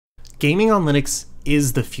Gaming on Linux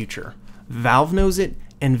is the future. Valve knows it,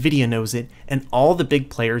 NVIDIA knows it, and all the big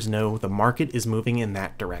players know the market is moving in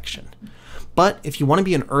that direction. But if you want to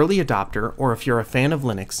be an early adopter, or if you're a fan of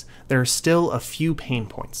Linux, there are still a few pain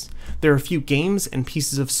points. There are a few games and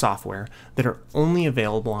pieces of software that are only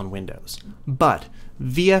available on Windows. But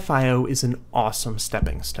VFIO is an awesome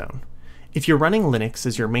stepping stone. If you're running Linux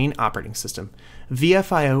as your main operating system,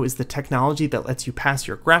 VFIO is the technology that lets you pass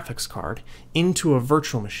your graphics card into a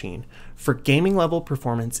virtual machine for gaming level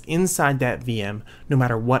performance inside that VM, no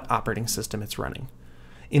matter what operating system it's running.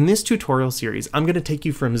 In this tutorial series, I'm going to take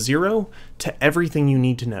you from zero to everything you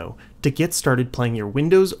need to know to get started playing your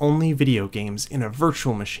Windows-only video games in a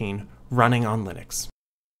virtual machine running on Linux.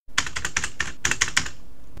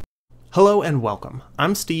 Hello and welcome.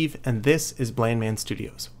 I'm Steve, and this is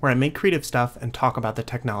BlandManStudios, where I make creative stuff and talk about the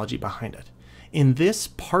technology behind it. In this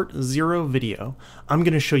Part 0 video, I'm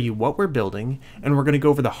going to show you what we're building, and we're going to go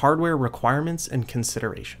over the hardware requirements and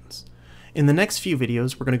considerations. In the next few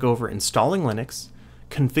videos, we're going to go over installing Linux,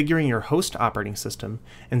 configuring your host operating system,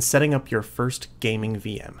 and setting up your first gaming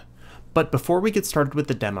VM. But before we get started with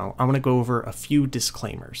the demo, I want to go over a few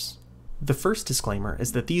disclaimers. The first disclaimer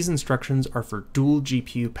is that these instructions are for dual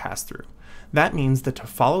GPU pass-through. That means that to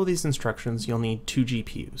follow these instructions, you'll need two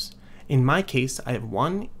GPUs. In my case, I have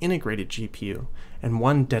one integrated GPU and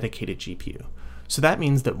one dedicated GPU. So that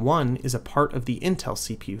means that one is a part of the Intel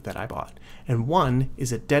CPU that I bought, and one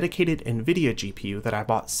is a dedicated NVIDIA GPU that I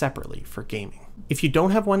bought separately for gaming. If you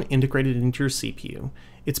don't have one integrated into your CPU,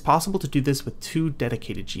 it's possible to do this with two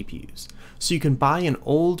dedicated GPUs. So you can buy an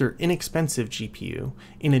old or inexpensive GPU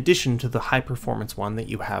in addition to the high-performance one that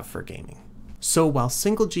you have for gaming. So while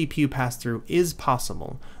single GPU pass-through is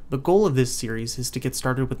possible, the goal of this series is to get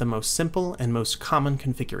started with the most simple and most common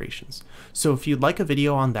configurations. So if you'd like a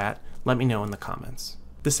video on that, let me know in the comments.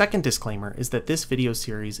 The second disclaimer is that this video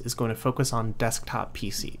series is going to focus on desktop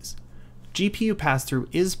PCs. GPU pass-through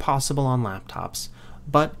is possible on laptops,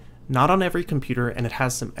 but not on every computer, and it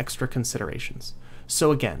has some extra considerations.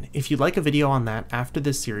 So again, if you'd like a video on that after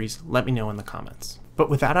this series, let me know in the comments. But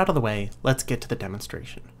with that out of the way, let's get to the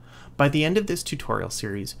demonstration. By the end of this tutorial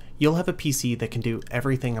series, you'll have a PC that can do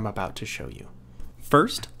everything I'm about to show you.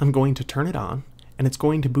 First, I'm going to turn it on, and it's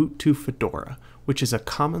going to boot to Fedora, which is a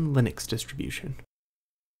common Linux distribution.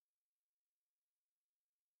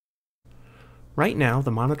 Right now,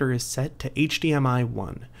 the monitor is set to HDMI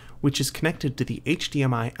 1, which is connected to the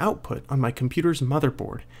HDMI output on my computer's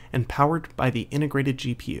motherboard and powered by the integrated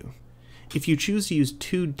GPU. If you choose to use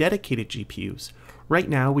two dedicated GPUs, right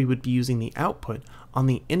now we would be using the output on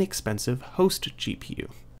the inexpensive host GPU.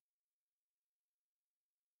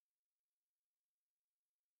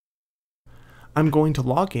 I'm going to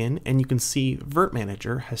log in, and you can see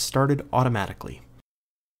virt-manager has started automatically.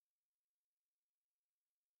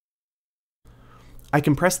 I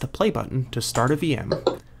can press the play button to start a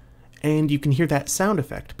VM, and you can hear that sound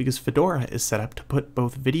effect because Fedora is set up to put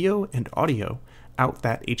both video and audio out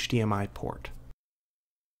that HDMI port.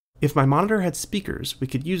 If my monitor had speakers, we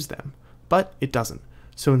could use them, but it doesn't,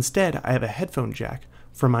 so instead I have a headphone jack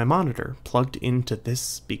from my monitor plugged into this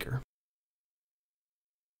speaker.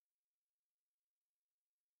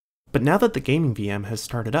 But now that the gaming VM has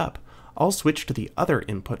started up, I'll switch to the other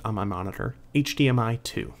input on my monitor, HDMI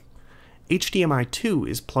 2. HDMI 2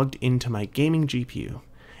 is plugged into my gaming GPU,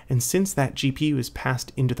 and since that GPU is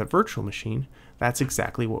passed into the virtual machine, that's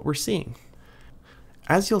exactly what we're seeing.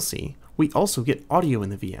 As you'll see, we also get audio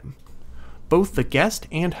in the VM. Both the guest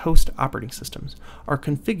and host operating systems are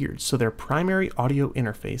configured so their primary audio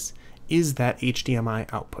interface is that HDMI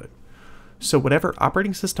output. So whatever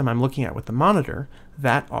operating system I'm looking at with the monitor,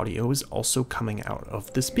 that audio is also coming out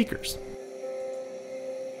of the speakers.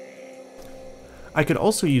 I could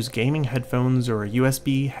also use gaming headphones or a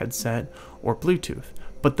USB headset or Bluetooth,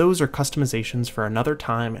 but those are customizations for another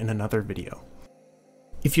time in another video.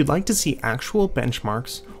 If you'd like to see actual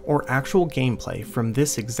benchmarks or actual gameplay from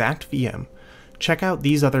this exact VM, check out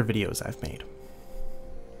these other videos I've made.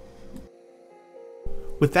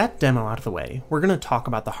 With that demo out of the way, we're going to talk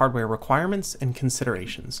about the hardware requirements and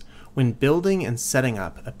considerations when building and setting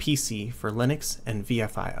up a PC for Linux and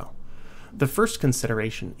VFIO. The first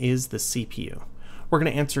consideration is the CPU. We're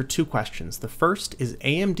going to answer two questions. The first is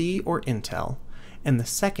AMD or Intel, and the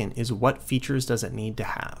second is what features does it need to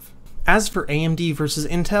have. As for AMD versus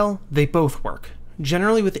Intel, they both work.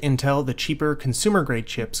 Generally with Intel, the cheaper consumer-grade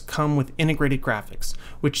chips come with integrated graphics,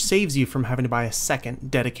 which saves you from having to buy a second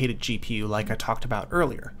dedicated GPU like I talked about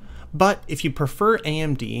earlier. But if you prefer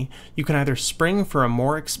AMD, you can either spring for a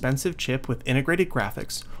more expensive chip with integrated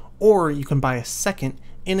graphics, or you can buy a second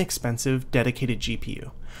inexpensive dedicated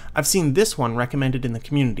GPU. I've seen this one recommended in the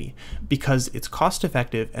community because it's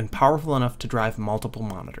cost-effective and powerful enough to drive multiple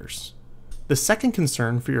monitors. The second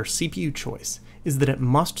concern for your CPU choice is that it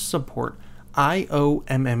must support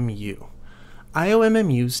IOMMU.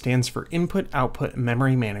 IOMMU stands for Input-Output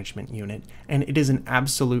Memory Management Unit, and it is an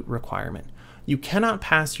absolute requirement. You cannot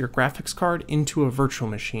pass your graphics card into a virtual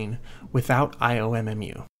machine without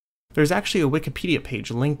IOMMU. There's actually a Wikipedia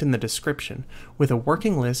page linked in the description with a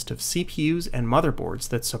working list of CPUs and motherboards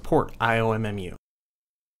that support IOMMU.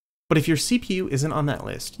 But if your CPU isn't on that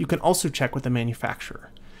list, you can also check with the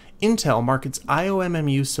manufacturer. Intel markets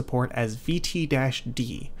IOMMU support as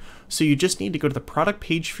VT-D, so you just need to go to the product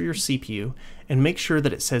page for your CPU and make sure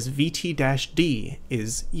that it says VT-D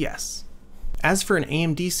is yes. As for an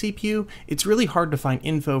AMD CPU, it's really hard to find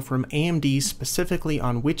info from AMD specifically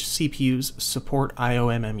on which CPUs support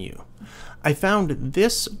IOMMU. I found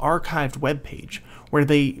this archived webpage where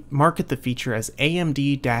they market the feature as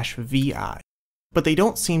AMD-Vi, but they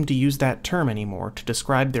don't seem to use that term anymore to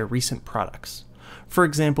describe their recent products. For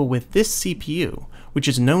example, with this CPU, which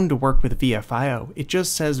is known to work with VFIO, it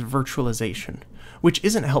just says virtualization, which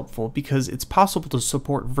isn't helpful because it's possible to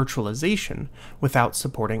support virtualization without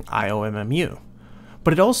supporting IOMMU.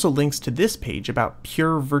 But it also links to this page about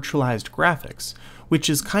pure virtualized graphics, which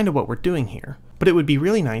is kind of what we're doing here. But it would be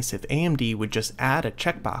really nice if AMD would just add a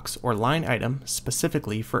checkbox or line item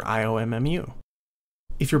specifically for IOMMU.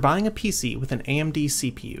 If you're buying a PC with an AMD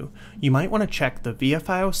CPU, you might want to check the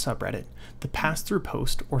VFIO subreddit, the pass-through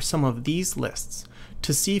post, or some of these lists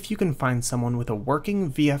to see if you can find someone with a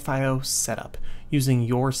working VFIO setup using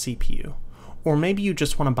your CPU. Or maybe you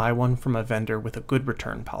just want to buy one from a vendor with a good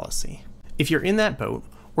return policy. If you're in that boat,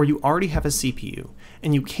 or you already have a CPU,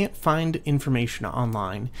 and you can't find information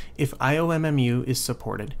online if IOMMU is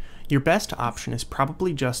supported, your best option is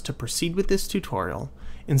probably just to proceed with this tutorial,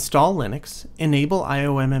 install Linux, enable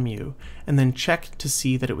IOMMU, and then check to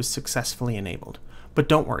see that it was successfully enabled. But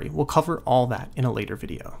don't worry, we'll cover all that in a later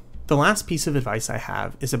video. The last piece of advice I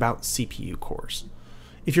have is about CPU cores.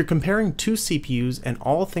 If you're comparing two CPUs and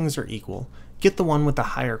all things are equal, get the one with the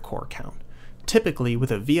higher core count. Typically,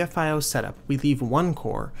 with a VFIO setup, we leave one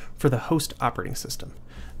core for the host operating system.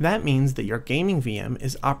 That means that your gaming VM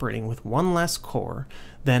is operating with one less core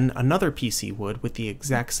than another PC would with the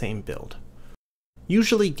exact same build.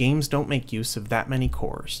 Usually games don't make use of that many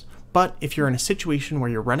cores, but if you're in a situation where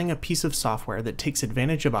you're running a piece of software that takes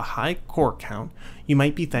advantage of a high core count, you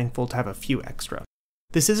might be thankful to have a few extra.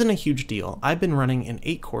 This isn't a huge deal. I've been running an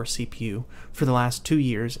 8-core CPU for the last 2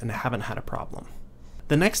 years and haven't had a problem.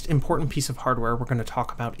 The next important piece of hardware we're going to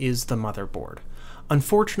talk about is the motherboard.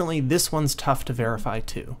 Unfortunately, this one's tough to verify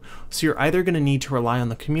too, so you're either going to need to rely on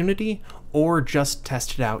the community or just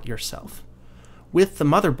test it out yourself. With the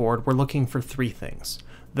motherboard, we're looking for 3 things.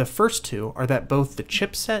 The first 2 are that both the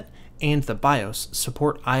chipset and the BIOS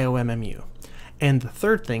support IOMMU. And the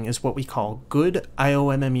third thing is what we call good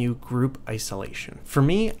IOMMU group isolation. For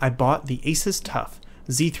me, I bought the Asus TUF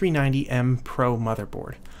Z390M Pro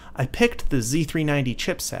motherboard. I picked the Z390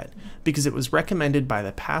 chipset because it was recommended by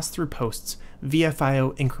the pass-through posts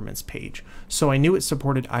VFIO increments page, so I knew it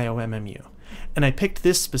supported IOMMU. And I picked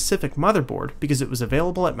this specific motherboard because it was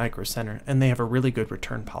available at Micro Center and they have a really good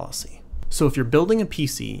return policy. So if you're building a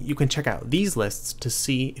PC, you can check out these lists to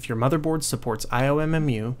see if your motherboard supports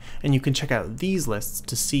IOMMU, and you can check out these lists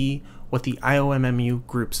to see what the IOMMU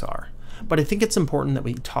groups are. But I think it's important that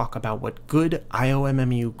we talk about what good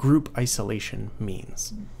IOMMU group isolation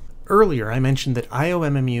means. Earlier, I mentioned that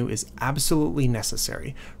IOMMU is absolutely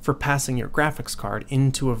necessary for passing your graphics card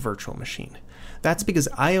into a virtual machine. That's because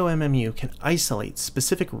IOMMU can isolate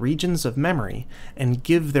specific regions of memory and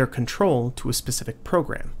give their control to a specific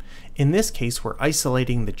program. In this case, we're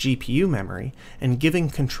isolating the GPU memory and giving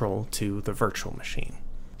control to the virtual machine.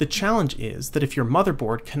 The challenge is that if your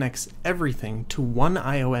motherboard connects everything to one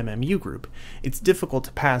IOMMU group, it's difficult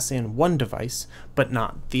to pass in one device, but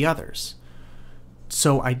not the others.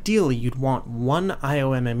 So ideally, you'd want one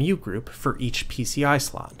IOMMU group for each PCI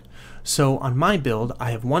slot. So on my build,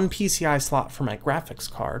 I have one PCI slot for my graphics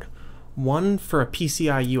card, one for a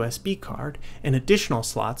PCI-USB card, and additional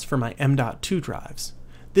slots for my M.2 drives.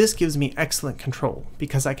 This gives me excellent control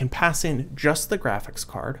because I can pass in just the graphics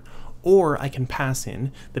card, or I can pass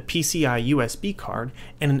in the PCI-USB card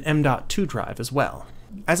and an M.2 drive as well.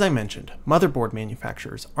 As I mentioned, motherboard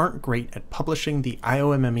manufacturers aren't great at publishing the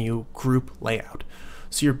IOMMU group layout,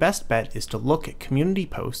 so your best bet is to look at community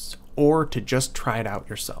posts or to just try it out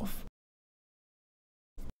yourself.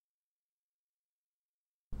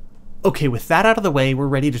 Okay, with that out of the way, we're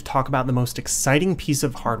ready to talk about the most exciting piece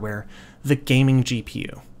of hardware, the gaming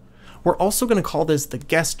GPU. We're also going to call this the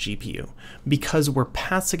guest GPU because we're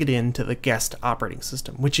passing it into the guest operating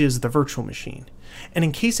system, which is the virtual machine. And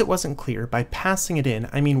in case it wasn't clear, by passing it in,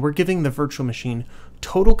 I mean we're giving the virtual machine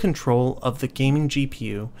total control of the gaming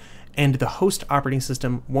GPU, and the host operating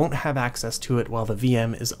system won't have access to it while the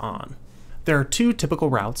VM is on. There are two typical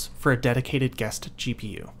routes for a dedicated guest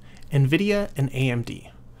GPU, NVIDIA and AMD.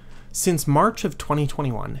 Since March of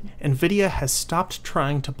 2021, NVIDIA has stopped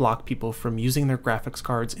trying to block people from using their graphics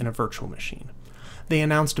cards in a virtual machine. They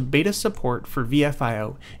announced beta support for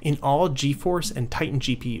VFIO in all GeForce and Titan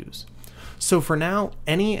GPUs. So for now,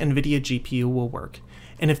 any NVIDIA GPU will work,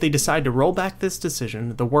 and if they decide to roll back this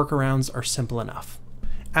decision, the workarounds are simple enough.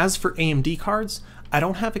 As for AMD cards, I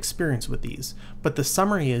don't have experience with these, but the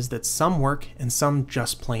summary is that some work and some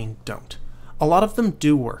just plain don't. A lot of them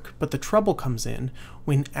do work, but the trouble comes in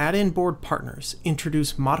when add-in board partners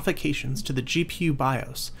introduce modifications to the GPU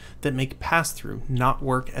BIOS that make pass-through not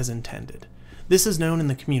work as intended. This is known in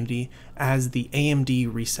the community as the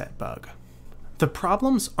AMD reset bug. The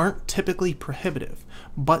problems aren't typically prohibitive,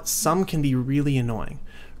 but some can be really annoying.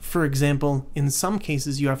 For example, in some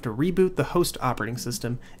cases you have to reboot the host operating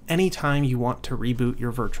system anytime you want to reboot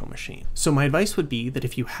your virtual machine. So my advice would be that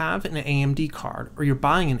if you have an AMD card or you're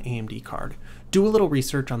buying an AMD card, do a little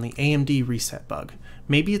research on the AMD reset bug.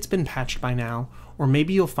 Maybe it's been patched by now, or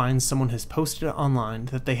maybe you'll find someone has posted it online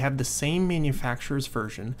that they have the same manufacturer's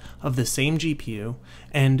version of the same GPU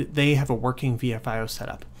and they have a working VFIO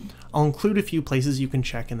setup. I'll include a few places you can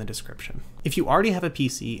check in the description. If you already have a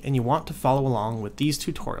PC and you want to follow along with these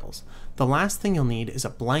tutorials, the last thing you'll need is a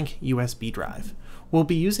blank USB drive. We'll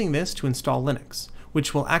be using this to install Linux,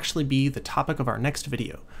 which will actually be the topic of our next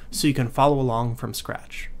video, so you can follow along from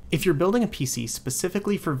scratch. If you're building a PC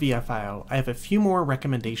specifically for VFIO, I have a few more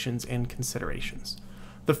recommendations and considerations.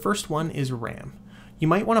 The first one is RAM. You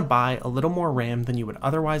might want to buy a little more RAM than you would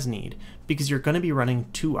otherwise need because you're going to be running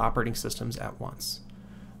two operating systems at once.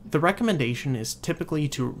 The recommendation is typically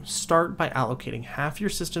to start by allocating half your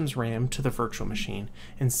system's RAM to the virtual machine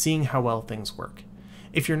and seeing how well things work.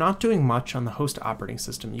 If you're not doing much on the host operating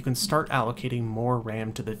system, you can start allocating more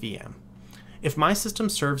RAM to the VM. If my system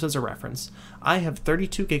serves as a reference, I have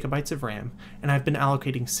 32 gigabytes of RAM, and I've been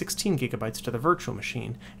allocating 16 gigabytes to the virtual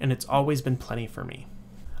machine, and it's always been plenty for me.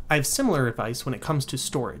 I have similar advice when it comes to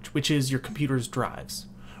storage, which is your computer's drives.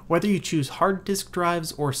 Whether you choose hard disk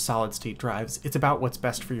drives or solid-state drives, it's about what's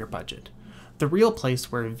best for your budget. The real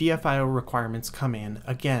place where VFIO requirements come in,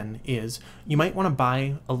 again, is you might want to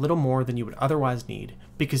buy a little more than you would otherwise need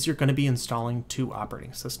because you're going to be installing two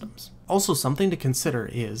operating systems. Also, something to consider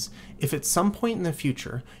is, if at some point in the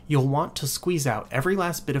future you'll want to squeeze out every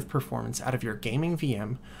last bit of performance out of your gaming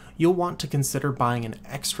VM, you'll want to consider buying an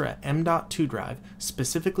extra M.2 drive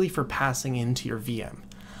specifically for passing into your VM.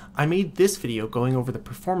 I made this video going over the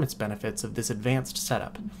performance benefits of this advanced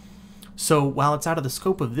setup. So while it's out of the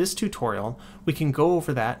scope of this tutorial, we can go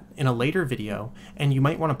over that in a later video, and you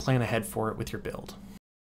might want to plan ahead for it with your build.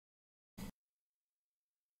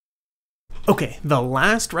 Okay, the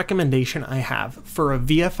last recommendation I have for a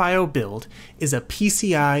VFIO build is a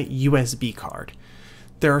PCI-USB card.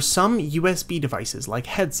 There are some USB devices like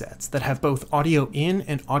headsets that have both audio in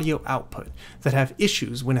and audio output that have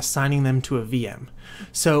issues when assigning them to a VM.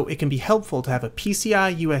 So it can be helpful to have a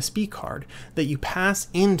PCI-USB card that you pass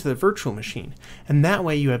into the virtual machine, and that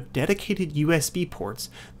way you have dedicated USB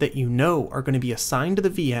ports that you know are going to be assigned to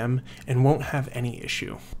the VM and won't have any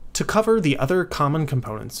issue. To cover the other common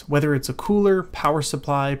components, whether it's a cooler, power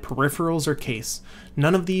supply, peripherals, or case,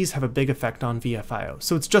 none of these have a big effect on VFIO,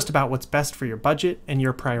 so it's just about what's best for your budget and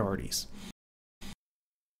your priorities.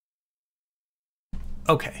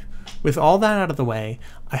 Okay, with all that out of the way,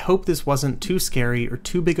 I hope this wasn't too scary or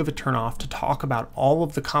too big of a turnoff to talk about all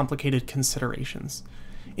of the complicated considerations.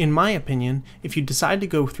 In my opinion, if you decide to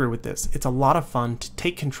go through with this, it's a lot of fun to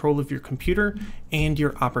take control of your computer and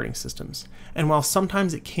your operating systems. And while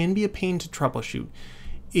sometimes it can be a pain to troubleshoot,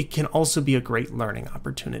 it can also be a great learning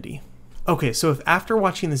opportunity. Okay, so if after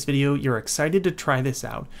watching this video you're excited to try this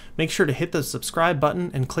out, make sure to hit the subscribe button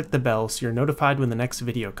and click the bell so you're notified when the next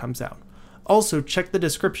video comes out. Also, check the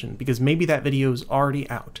description because maybe that video is already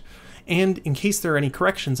out. And in case there are any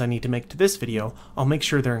corrections I need to make to this video, I'll make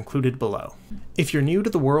sure they're included below. If you're new to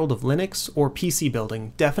the world of Linux or PC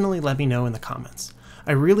building, definitely let me know in the comments.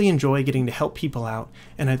 I really enjoy getting to help people out,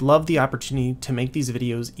 and I'd love the opportunity to make these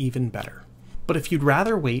videos even better. But if you'd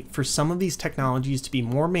rather wait for some of these technologies to be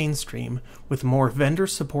more mainstream with more vendor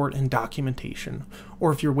support and documentation,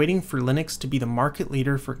 or if you're waiting for Linux to be the market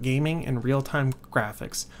leader for gaming and real-time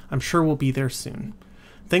graphics, I'm sure we'll be there soon.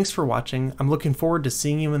 Thanks for watching, I'm looking forward to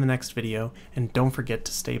seeing you in the next video, and don't forget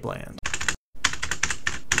to stay bland.